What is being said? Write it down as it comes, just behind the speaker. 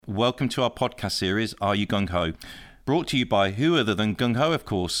Welcome to our podcast series, Are You Gung Ho? Brought to you by who other than Gung Ho, of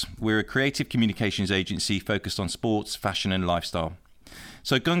course. We're a creative communications agency focused on sports, fashion and lifestyle.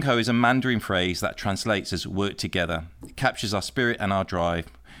 So Gung Ho is a Mandarin phrase that translates as work together. It captures our spirit and our drive.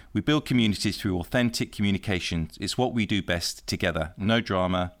 We build communities through authentic communication. It's what we do best together. No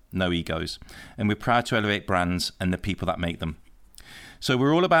drama, no egos. And we're proud to elevate brands and the people that make them. So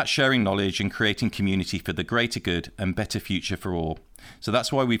we're all about sharing knowledge and creating community for the greater good and better future for all. So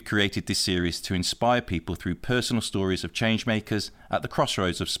that's why we've created this series to inspire people through personal stories of change makers at the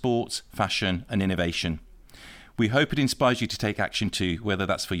crossroads of sports, fashion and innovation. We hope it inspires you to take action too, whether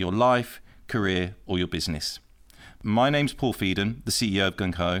that's for your life, career or your business. My name's Paul Feeden, the CEO of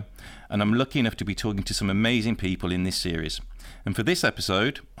Gung Ho, and I'm lucky enough to be talking to some amazing people in this series. And for this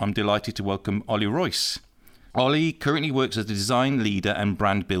episode, I'm delighted to welcome Ollie Royce. Ollie currently works as a design leader and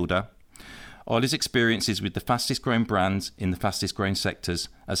brand builder. Ollie's experience is with the fastest growing brands in the fastest growing sectors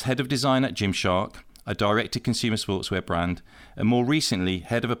as head of design at Gymshark, a direct-to-consumer sportswear brand, and more recently,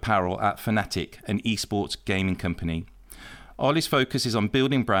 head of apparel at Fnatic, an esports gaming company. Ollie's focus is on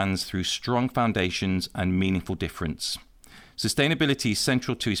building brands through strong foundations and meaningful difference. Sustainability is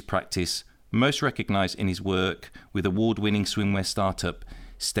central to his practice, most recognised in his work with award-winning swimwear startup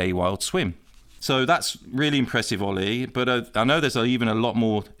Stay Wild Swim. So that's really impressive, Ollie, but I know there's even a lot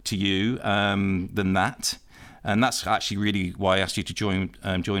more to you than that. And that's actually really why I asked you to join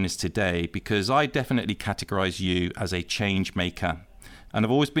us today, because I definitely categorise you as a change maker. And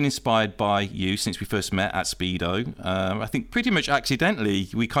I've always been inspired by you since we first met at Speedo. I think pretty much accidentally,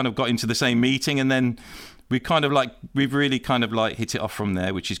 we kind of got into the same meeting and then we've really hit it off from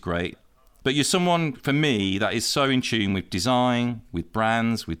there, which is great. But you're someone, for me, that is so in tune with design, with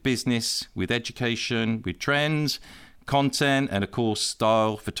brands, with business, with education, with trends, content, and of course,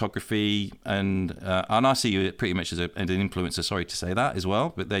 style, photography. And I see you pretty much as an influencer, sorry to say that as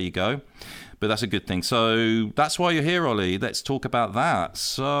well, but there you go. But that's a good thing. So that's why you're here, Ollie. Let's talk about that.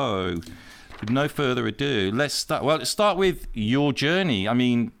 So with no further ado, let's start with your journey. I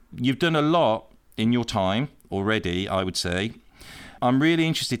mean, you've done a lot in your time already, I would say. I'm really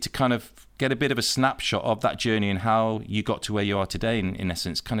interested to kind of get a bit of a snapshot of that journey and how you got to where you are today, in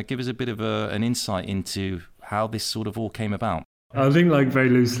essence. Kind of give us a bit of an insight into how this sort of all came about. I think very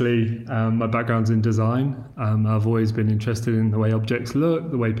loosely, my background's in design. I've always been interested in the way objects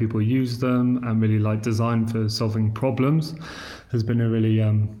look, the way people use them, and really design for solving problems has been a really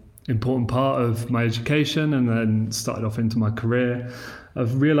important part of my education, and then started off into my career.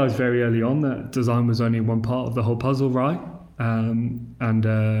 I've realised very early on that design was only one part of the whole puzzle, right? And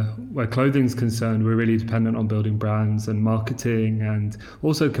where clothing's concerned, we're really dependent on building brands and marketing and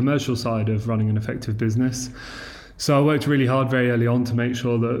also commercial side of running an effective business. So I worked really hard very early on to make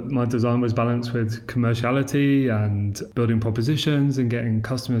sure that my design was balanced with commerciality and building propositions and getting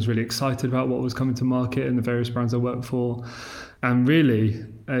customers really excited about what was coming to market and the various brands I worked for. And really,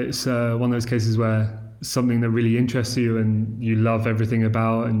 it's one of those cases where something that really interests you and you love everything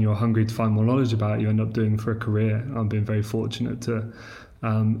about and you're hungry to find more knowledge about, you end up doing for a career. I've been very fortunate to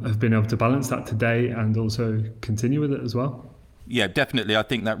have been able to balance that today and also continue with it as well. Yeah, definitely. I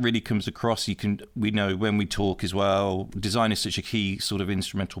think that really comes across. We know when we talk as well, design is such a key sort of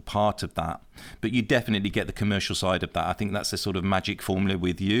instrumental part of that, but you definitely get the commercial side of that. I think that's the sort of magic formula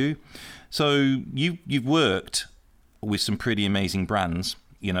with you. So you've worked with some pretty amazing brands.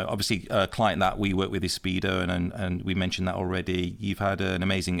 You know, obviously a client that we work with is Speedo, and we mentioned that already. You've had an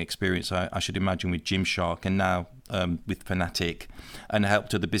amazing experience, I should imagine, with Gymshark and now with Fnatic, and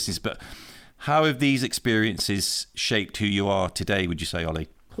helped other business. But how have these experiences shaped who you are today, would you say, Ollie?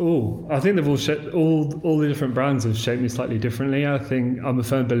 Oh, I think they've all shaped, all the different brands have shaped me slightly differently. I think I'm a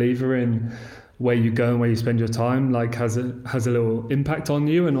firm believer in where you go and where you spend your time has a little impact on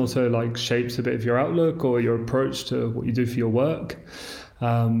you, and also shapes a bit of your outlook or your approach to what you do for your work.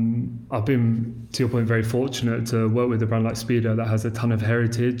 I've been, to your point, very fortunate to work with a brand like Speedo that has a ton of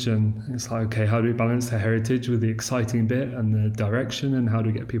heritage, and it's okay, how do we balance the heritage with the exciting bit and the direction, and how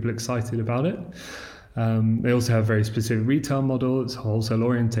do we get people excited about it? They also have a very specific retail model. It's wholesale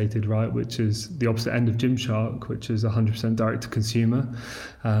orientated, right, which is the opposite end of Gymshark, which is 100% direct to consumer.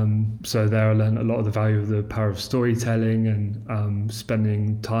 So there I learned a lot of the value of the power of storytelling and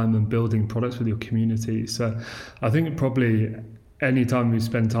spending time and building products with your community. So I think probably anytime you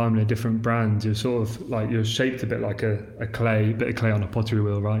spend time in a different brand, you're sort of you're shaped a bit like a bit of clay on a pottery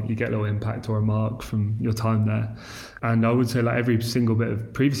wheel, right? You get a little impact or a mark from your time there. And I would say every single bit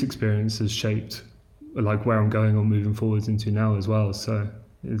of previous experience has shaped where I'm going or moving forwards into now as well. So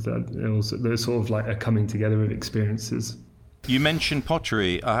is that also there's sort of a coming together of experiences. You mentioned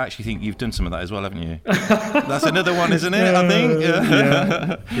pottery. I actually think you've done some of that as well, haven't you? That's another one, isn't it? I think.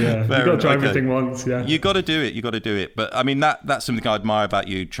 Yeah. You've got to try everything once. Yeah. You got to do it. You got to do it. But I mean, that's something I admire about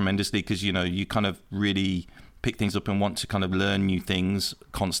you tremendously, because you kind of really pick things up and want to kind of learn new things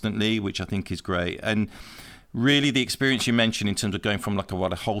constantly, which I think is great. And really, the experience you mentioned in terms of going from like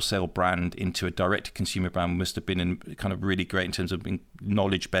a wholesale brand into a direct-to-consumer brand must have been kind of really great in terms of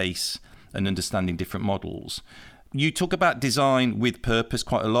knowledge base and understanding different models. You talk about design with purpose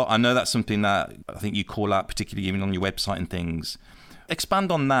quite a lot. I know that's something that I think you call out, particularly even on your website and things.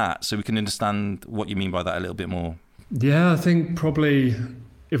 Expand on that so we can understand what you mean by that a little bit more. Yeah, I think probably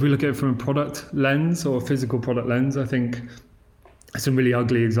if we look at it from a product lens or a physical product lens, I think some really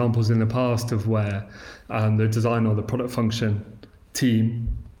ugly examples in the past of where the design or the product function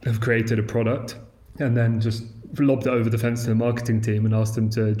team have created a product and then just lobbed it over the fence to the marketing team and asked them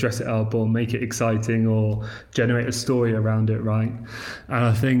to dress it up or make it exciting or generate a story around it, right? And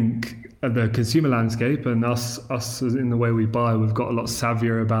I think the consumer landscape and us in the way we buy, we've got a lot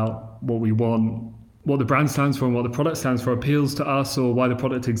savvier about what we want, what the brand stands for and what the product stands for appeals to us, or why the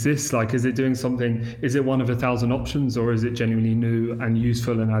product exists. Like, is it doing something? Is it one of 1,000 options, or is it genuinely new and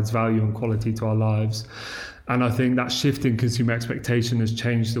useful and adds value and quality to our lives? And I think that shift in consumer expectation has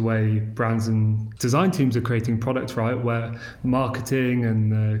changed the way brands and design teams are creating products, right? Where marketing and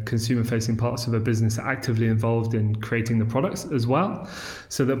the consumer-facing parts of a business are actively involved in creating the products as well,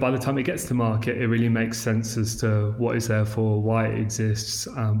 so that by the time it gets to market, it really makes sense as to what it's there for, why it exists,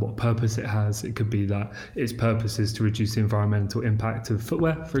 what purpose it has. It could be that its purpose is to reduce the environmental impact of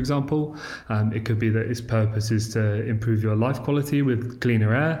footwear, for example. It could be that its purpose is to improve your life quality with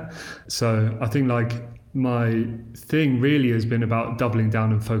cleaner air. So I think my thing really has been about doubling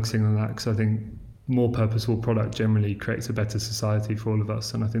down and focusing on that, because I think more purposeful product generally creates a better society for all of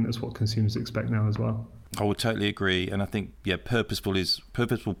us, and I think that's what consumers expect now as well. I would totally agree, and I think purposeful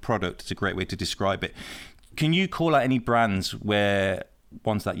product is a great way to describe it. Can you call out any brands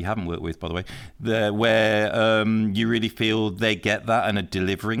ones that you haven't worked with, by the way, where you really feel they get that and are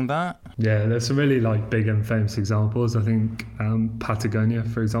delivering that? Yeah, there's some really big and famous examples. I think Patagonia,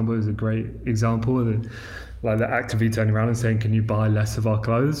 for example, is a great example. They're actively turning around and saying, can you buy less of our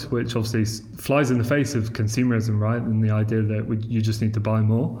clothes? Which obviously flies in the face of consumerism, right? And the idea that you just need to buy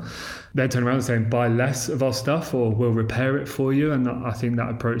more. They're turning around and saying, buy less of our stuff or we'll repair it for you. And I think that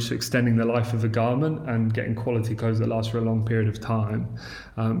approach to extending the life of a garment and getting quality clothes that last for a long period of time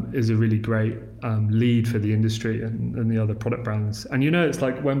is a really great lead for the industry and the other product brands. And it's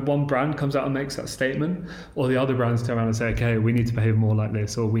like when one brand comes out and makes that statement, or the other brands turn around and say, okay, we need to behave more like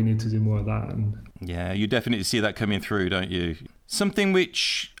this, or we need to do more of that. Yeah, you definitely see that coming through, don't you? Something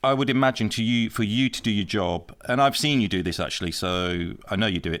which I would imagine for you to do your job, and I've seen you do this actually, so I know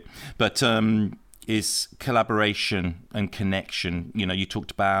you do it, but is collaboration and connection. You talked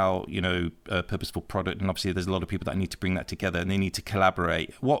about, a purposeful product, and obviously there's a lot of people that need to bring that together and they need to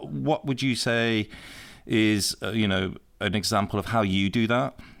collaborate. What would you say is, an example of how you do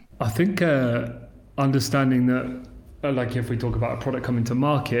that? I think understanding that, if we talk about a product coming to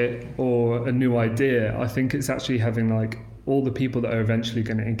market or a new idea, I think it's actually having all the people that are eventually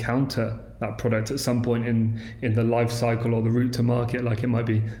going to encounter that product at some point in the life cycle or the route to market. It might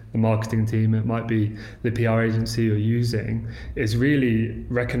be the marketing team, it might be the PR agency you're using, is really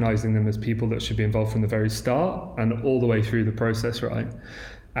recognizing them as people that should be involved from the very start and all the way through the process, right?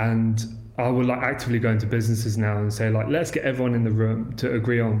 And I will actively go into businesses now and say let's get everyone in the room to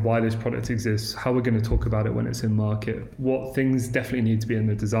agree on why this product exists, how we're going to talk about it when it's in market, what things definitely need to be in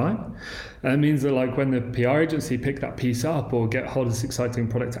the design. And it means that when the PR agency pick that piece up or get hold of this exciting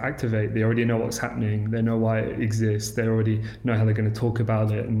product to activate, they already know what's happening, they know why it exists, they already know how they're going to talk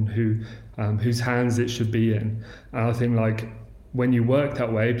about it and whose hands it should be in. And I think when you work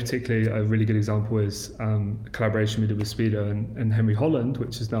that way, particularly a really good example is a collaboration we did with Speedo and Henry Holland,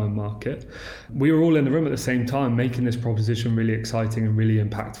 which is now in market. We were all in the room at the same time, making this proposition really exciting and really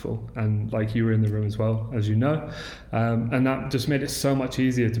impactful. And you were in the room as well, as you know. And that just made it so much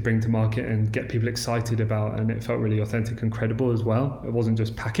easier to bring to market and get people excited about. And it felt really authentic and credible as well. It wasn't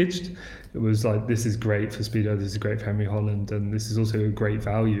just packaged. It was this is great for Speedo, this is great for Henry Holland, and this is also a great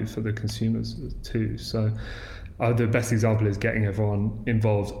value for the consumers too. So the best example is getting everyone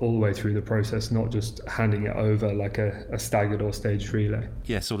involved all the way through the process, not just handing it over like a staggered or staged relay.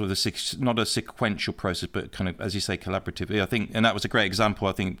 Yeah, sort of not a sequential process, but kind of, as you say, collaboratively. I think, and that was a great example.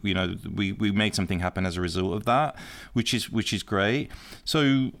 I think we made something happen as a result of that, which is great.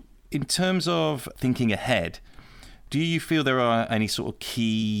 So, in terms of thinking ahead, Do you feel there are any sort of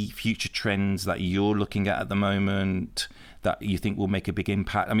key future trends that you're looking at the moment that you think will make a big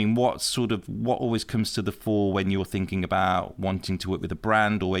impact? I mean, what always comes to the fore when you're thinking about wanting to work with a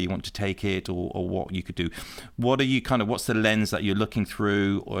brand or where you want to take it, or what you could do? What's the lens that you're looking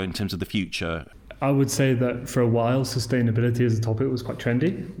through, or in terms of the future? I would say that for a while, sustainability as a topic was quite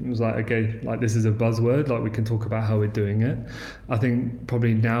trendy. It was like, okay, like this is a buzzword, like we can talk about how we're doing it. I think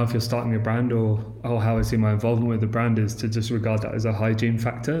probably now if you're starting a brand, or how I see my involvement with the brand is to just regard that as a hygiene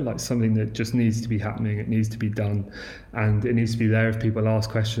factor, like something that just needs to be happening, it needs to be done, and it needs to be there if people ask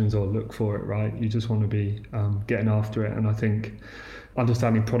questions or look for it, right? You just want to be getting after it. And I think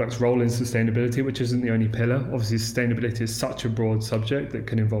understanding product's role in sustainability, which isn't the only pillar. Obviously, sustainability is such a broad subject that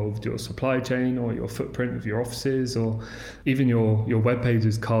can involve your supply chain or your footprint of your offices, or even your web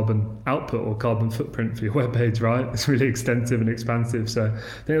page's carbon output or carbon footprint for your web page, right? It's really extensive and expansive. So I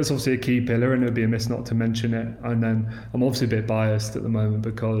think that's obviously a key pillar, and it would be amiss not to mention it. And then I'm obviously a bit biased at the moment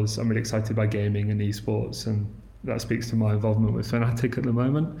because I'm really excited by gaming and esports, and that speaks to my involvement with Fnatic at the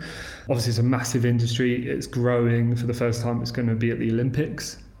moment. Obviously, it's a massive industry. It's growing. For the first time, it's going to be at the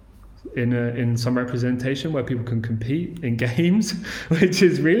Olympics in some representation where people can compete in games, which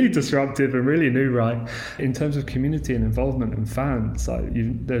is really disruptive and really new, right? In terms of community and involvement and fans, like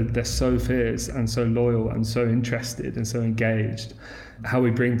they're so fierce and so loyal and so interested and so engaged. How we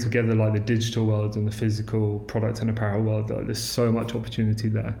bring together like the digital world and the physical product and apparel world, like, there's so much opportunity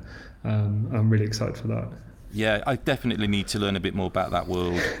there. I'm really excited for that. Yeah, I definitely need to learn a bit more about that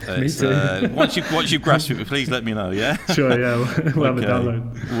world. Me too. Once you've grasped it, please let me know, yeah? Sure, yeah, we'll have a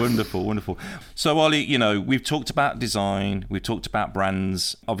download. Wonderful. So, Ollie, we've talked about design, we've talked about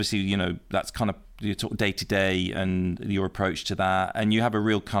brands. Obviously, that's kind of you talk day to day and your approach to that. And you have a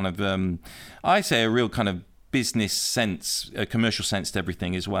real kind of, a real kind of business sense, a commercial sense to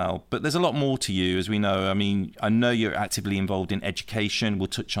everything as well. But there's a lot more to you, as we know. I mean, I know you're actively involved in education. We'll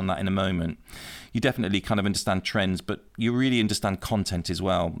touch on that in a moment. You definitely kind of understand trends, but you really understand content as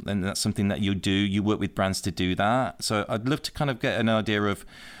well. And that's something that you do. You work with brands to do that. So I'd love to kind of get an idea of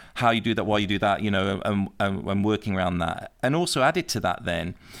how you do that, why you do that, and working around that. And also added to that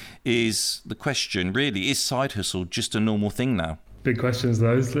then is the question, really, is side hustle just a normal thing now? Big questions,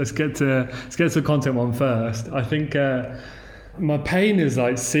 those. Let's get to the content one first. I think my pain is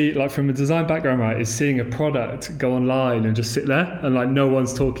from a design background, right, is seeing a product go online and just sit there and like no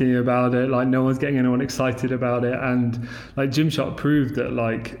one's talking about it, like no one's getting anyone excited about it. And like Gymshark proved that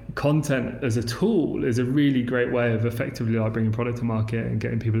like content as a tool is a really great way of effectively like bringing product to market and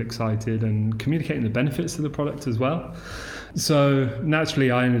getting people excited and communicating the benefits of the product as well. So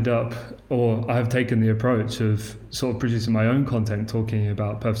naturally I have taken the approach of sort of producing my own content, talking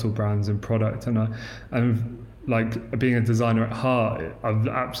about personal brands and product. And like being a designer at heart, I've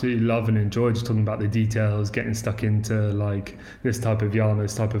absolutely loved and enjoyed just talking about the details, getting stuck into like this type of yarn,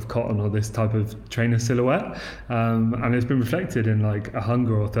 this type of cotton, or this type of trainer silhouette. And it's been reflected in like a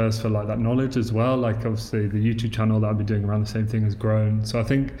hunger or thirst for like that knowledge as well. Like obviously the YouTube channel that I've been doing around the same thing has grown. So I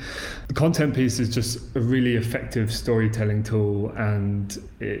think the content piece is just a really effective storytelling tool, and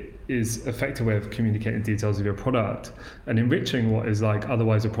it is effective way of communicating details of your product and enriching what is like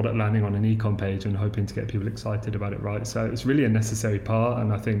otherwise a product landing on an e-com page and hoping to get people excited about it, right? So it's really a necessary part,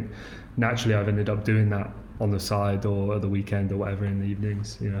 and I think naturally I've ended up doing that on the side or at the weekend or whatever in the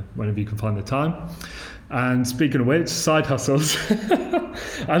evenings, whenever you can find the time. And speaking of which, side hustles.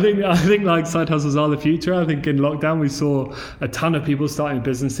 I think like side hustles are the future. I think in lockdown we saw a ton of people starting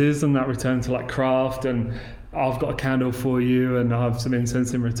businesses, and that return to like craft and I've got a candle for you and I have some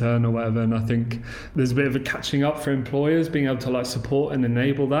incense in return or whatever. And I think there's a bit of a catching up for employers being able to like support and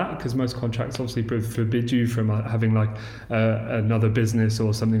enable that, because most contracts obviously forbid you from having like another business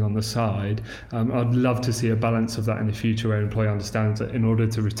or something on the side. I'd love to see a balance of that in the future, where an employer understands that in order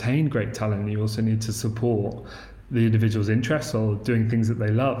to retain great talent, you also need to support the individual's interests or doing things that they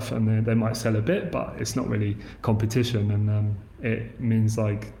love, and they might sell a bit, but it's not really competition. And it means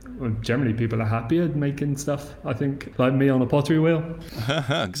like generally people are happier making stuff, I think, like me on a pottery wheel.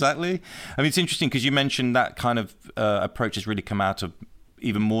 Exactly. I mean, it's interesting because you mentioned that kind of approach has really come out of,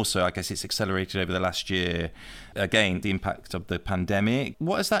 even more so, I guess it's accelerated over the last year. Again, the impact of the pandemic.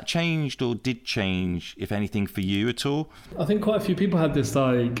 What has that changed or did change, if anything, for you at all? I think quite a few people had this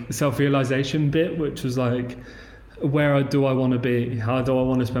like self-realization bit, which was like, do I want to be? How do I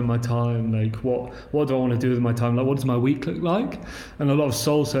want to spend my time? Like what do I want to do with my time? Like what does my week look like? And a lot of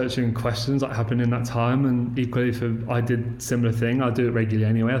soul searching questions that happen in that time. And equally, I did similar thing. I do it regularly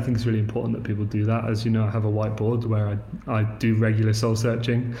anyway. I think it's really important that people do that. As you know, I have a whiteboard where I do regular soul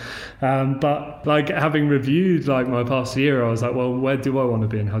searching. But like having reviewed like my past year, I was like, well, where do I want to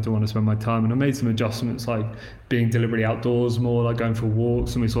be and how do I want to spend my time? And I made some adjustments, like being deliberately outdoors more, like going for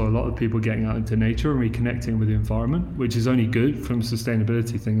walks. And we saw a lot of people getting out into nature and reconnecting with the environment, which is only good from a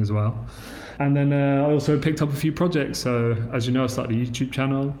sustainability thing as well. And then I also picked up a few projects. So as you know, I started a YouTube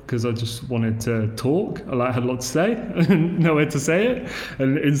channel because I just wanted to talk. I had a lot to say and nowhere to say it.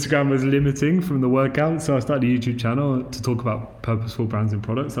 And Instagram was limiting from the word count. So I started a YouTube channel to talk about purposeful brands and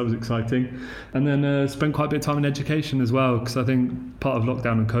products. That was exciting. And then spent quite a bit of time in education as well, because I think part of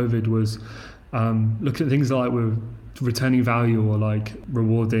lockdown and COVID was looking at things like we're returning value or like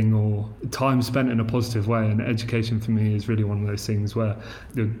rewarding or time spent in a positive way. And education for me is really one of those things where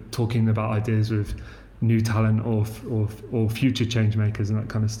you're talking about ideas with new talent or future change makers and that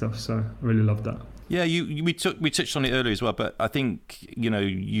kind of stuff. So I really love that. Yeah, we touched on it earlier as well, but I think,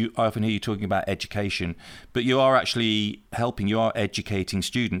 I often hear you talking about education, but you are actually you are educating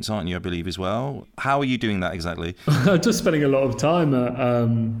students, aren't you, I believe, as well? How are you doing that exactly? Just spending a lot of time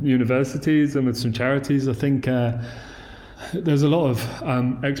at universities and with some charities. I think there's a lot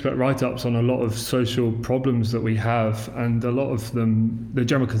of expert write-ups on a lot of social problems that we have, and a lot of them, the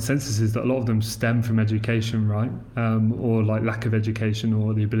general consensus is that a lot of them stem from education, right? Or like lack of education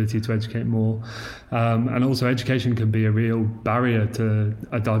or the ability to educate more. And also education can be a real barrier to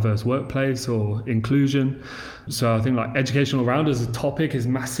a diverse workplace or inclusion. So I think like education all around as a topic is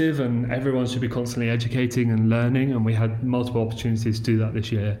massive, and everyone should be constantly educating and learning, and we had multiple opportunities to do that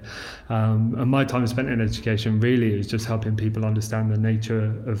this year. And my time spent in education really is just helping people understand the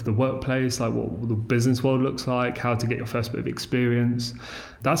nature of the workplace, like what the business world looks like, how to get your first bit of experience.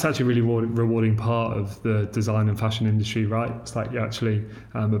 That's actually a really rewarding part of the design and fashion industry, right? It's like you're actually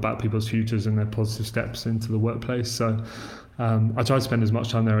about people's futures and their positive steps into the workplace. So I try to spend as much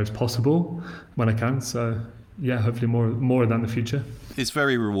time there as possible when I can. So yeah, hopefully more of that in the future. It's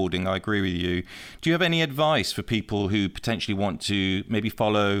very rewarding. I agree with you. Do you have any advice for people who potentially want to maybe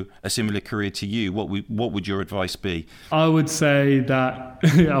follow a similar career to you? What would your advice be? I would say that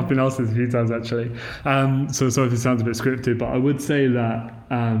I've been asked this a few times actually. So sorry if it sounds a bit scripted, but I would say that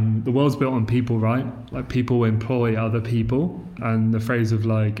the world's built on people, right? Like people employ other people, and the phrase of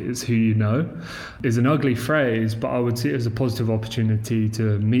like it's who you know is an ugly phrase, but I would see it as a positive opportunity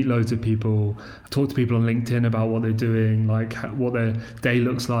to meet loads of people, talk to people on LinkedIn about what they're doing, like what their day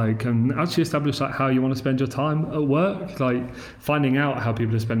looks like, and actually establish like how you want to spend your time at work. Like finding out how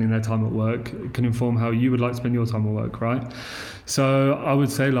people are spending their time at work can inform how you would like to spend your time at work, right? So I would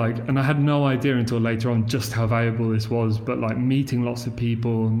say like, and I had no idea until later on just how valuable this was, but like meeting lots of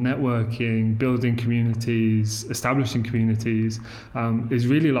people, networking, building communities, establishing communities is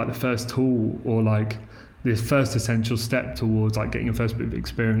really like the first tool, or like the first essential step towards like getting your first bit of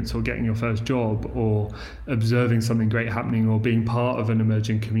experience or getting your first job or observing something great happening or being part of an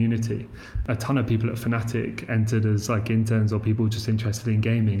emerging community. A ton of people at Fnatic entered as like interns or people just interested in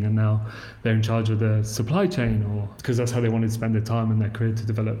gaming, and now they're in charge of the supply chain, or because that's how they wanted to spend their time and their career to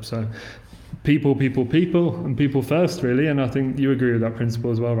develop. So people, and people first, really. And I think you agree with that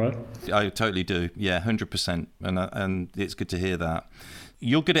principle as well, right? I totally do. Yeah, 100%. And it's good to hear that.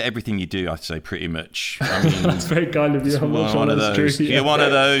 You're good at everything you do, I'd say, pretty much. I mean, that's very kind of you. I'm not sure that's true. You're one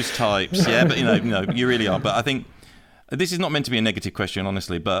of those types, yeah. But you really are. But I think this is not meant to be a negative question,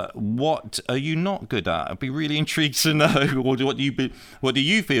 honestly. But what are you not good at? I'd be really intrigued to know. What do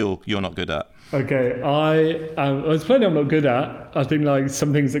you feel you're not good at? Okay, there's plenty I'm not good at. I think like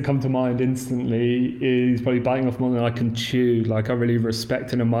some things that come to mind instantly is probably biting off more than I can chew. Like I really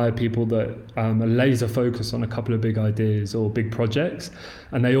respect and admire people that are laser focused on a couple of big ideas or big projects,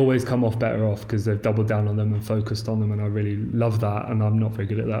 and they always come off better off because they've doubled down on them and focused on them, and I really love that, and I'm not very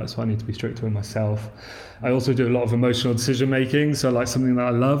good at that, so I need to be stricter with myself. I also do a lot of emotional decision making, so like something that I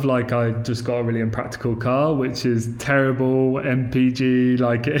love, like I just got a really impractical car, which is terrible, MPG,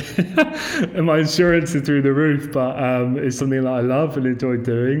 like and my insurance is through the roof, but it's something that I love and enjoy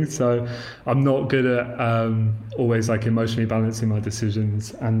doing. So I'm not good at always like emotionally balancing my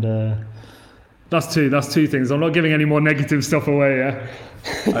decisions, and that's two things. I'm not giving any more negative stuff away.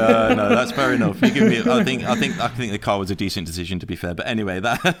 Yeah. No, that's fair enough. You give me. I think the car was a decent decision, to be fair. But anyway,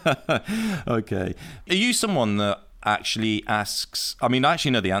 that okay. Are you someone that actually asks? I mean, I actually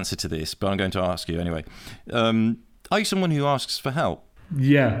know the answer to this, but I'm going to ask you anyway. Are you someone who asks for help?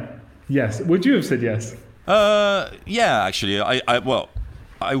 Yeah. Yes. Would you have said yes? Yeah, actually, I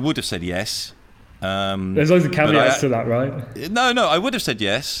would have said yes. There's loads of caveats to that, right? No, I would have said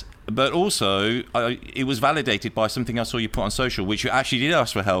yes. But also, it was validated by something I saw you put on social, which you actually did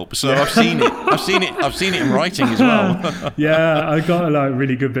ask for help. So I've seen it. I've seen it in writing as well. Yeah, I got a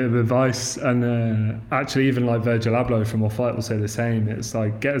really good bit of advice, and actually, even like Virgil Abloh from Off-White will say the same. It's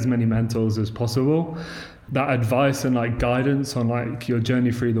like, get as many mentors as possible. That advice and like guidance on like your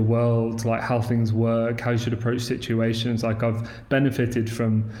journey through the world, like how things work, how you should approach situations. Like, I've benefited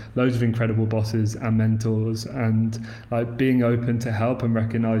from loads of incredible bosses and mentors, and like being open to help and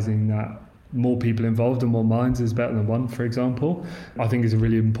recognizing that more people involved and more minds is better than one, for example, I think is a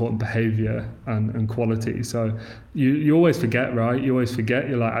really important behavior and quality. So you always forget, right? You always forget.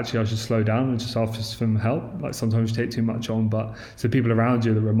 You're like, actually, I should slow down and just ask for some help. Like, sometimes you take too much on, but it's the people around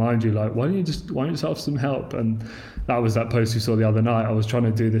you that remind you, like, why don't you just ask some help? And that was that post you saw the other night. I was trying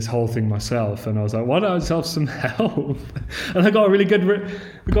to do this whole thing myself, and I was like, why don't I just ask some help? And I got a really good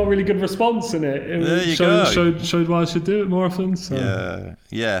response in it. Showed why I should do it more often. So.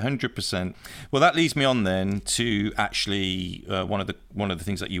 Yeah, 100%. Well, that leads me on then to actually one of the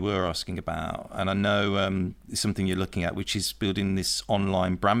things that you were asking about, and I know something you're looking at, which is building this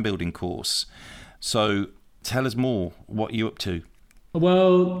online brand building course. So tell us more. What are you up to?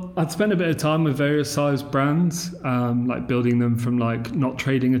 Well, I'd spent a bit of time with various size brands, like building them from like not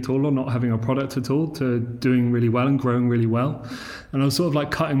trading at all or not having a product at all to doing really well and growing really well. And I was sort of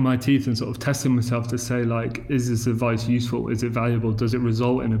like cutting my teeth and sort of testing myself to say, like, is this advice useful? Is it valuable? Does it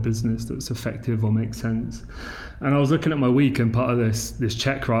result in a business that's effective or makes sense? And I was looking at my week, and part of this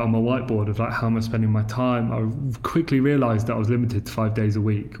check right on my whiteboard of like how am I spending my time, I quickly realized that I was limited to 5 days a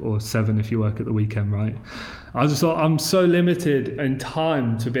week, or 7 if you work at the weekend, right? I just thought, I'm so limited in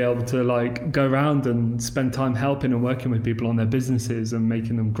time to be able to like go around and spend time helping and working with people on their businesses and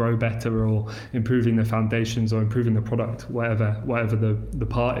making them grow better, or improving their foundations, or improving the product, whatever the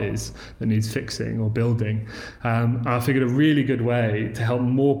part is that needs fixing or building. I figured a really good way to help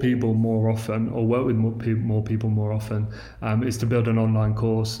more people more often, or work with more people more often, is to build an online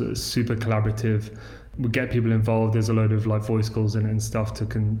course that's super collaborative. We get people involved. There's a load of like voice calls in it and stuff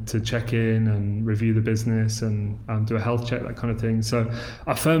to check in and review the business and do a health check, that kind of thing. So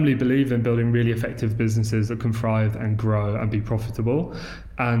I firmly believe in building really effective businesses that can thrive and grow and be profitable.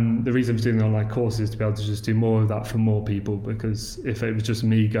 And the reason for doing the online course is to be able to just do more of that for more people, because if it was just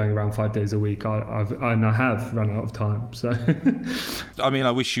me going around 5 days a week, I have run out of time. So, I mean,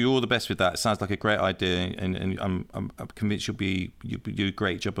 I wish you all the best with that. It sounds like a great idea, and I'm convinced you'll do a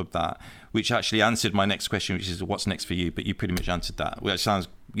great job of that. Which actually answered my next question, which is what's next for you. But you pretty much answered that. Well, it sounds,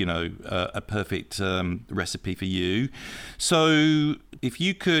 a perfect recipe for you. So, if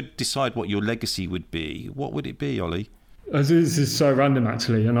you could decide what your legacy would be, what would it be, Ollie? This is so random,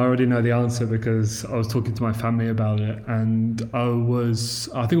 actually, and I already know the answer because I was talking to my family about it, and I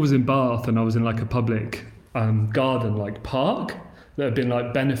think it was in Bath, and I was in like a public garden, like park, that had been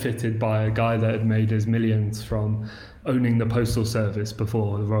like benefited by a guy that had made his millions from owning the postal service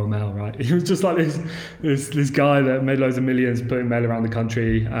before the Royal Mail, right? He was just like this guy that made loads of millions putting mail around the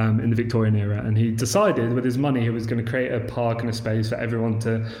country in the Victorian era, and he decided with his money he was going to create a park and a space for everyone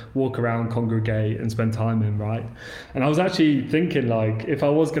to walk around, congregate and spend time in, right? And I was actually thinking, like, if I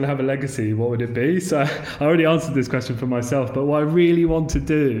was going to have a legacy, what would it be? So I already answered this question for myself, but what I really want to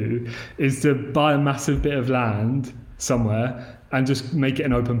do is to buy a massive bit of land somewhere and just make it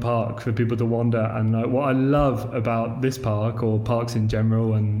an open park for people to wander. And what I love about this park, or parks in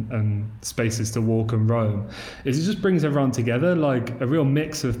general, and spaces to walk and roam, is it just brings everyone together, like a real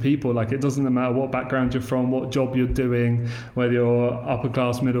mix of people. Like, it doesn't matter what background you're from, what job you're doing, whether you're upper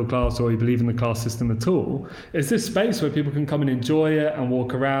class, middle class, or you believe in the class system at all. It's this space where people can come and enjoy it and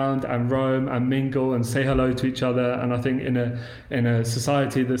walk around and roam and mingle and say hello to each other. And I think in a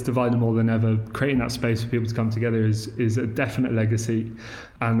society that's divided more than ever, creating that space for people to come together is a definite legacy,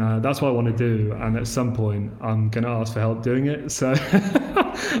 and that's what I want to do. And at some point I'm going to ask for help doing it, so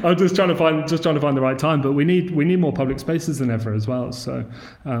I'm just trying to find the right time. But we need more public spaces than ever as well, so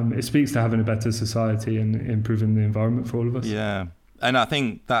it speaks to having a better society and improving the environment for all of us. Yeah. And I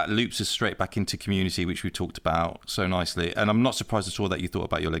think that loops us straight back into community, which we talked about so nicely. And I'm not surprised at all that you thought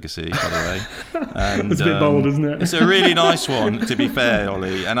about your legacy, by the way. And, it's a bit bold, isn't it? It's a really nice one, to be fair,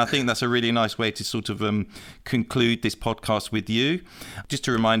 Ollie. And I think that's a really nice way to sort of conclude this podcast with you. Just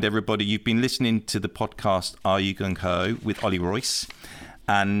to remind everybody, you've been listening to the podcast Are You Gung Ho with Ollie Royce.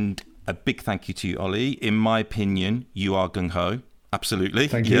 And a big thank you to you, Ollie. In my opinion, you are gung ho. Absolutely.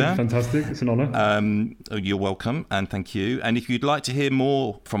 Thank you. Fantastic. It's an honour. You're welcome, and thank you. And if you'd like to hear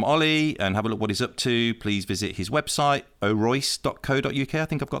more from Ollie and have a look what he's up to, please visit his website, oroyce.co.uk. I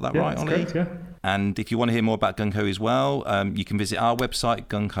think I've got that right, Ollie? Correct, yeah. And if you want to hear more about Gung Ho as well, you can visit our website,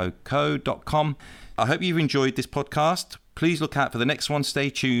 gunghoco.com. I hope you've enjoyed this podcast. Please look out for the next one. Stay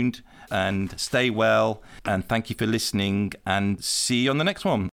tuned and stay well. And thank you for listening, and see you on the next one.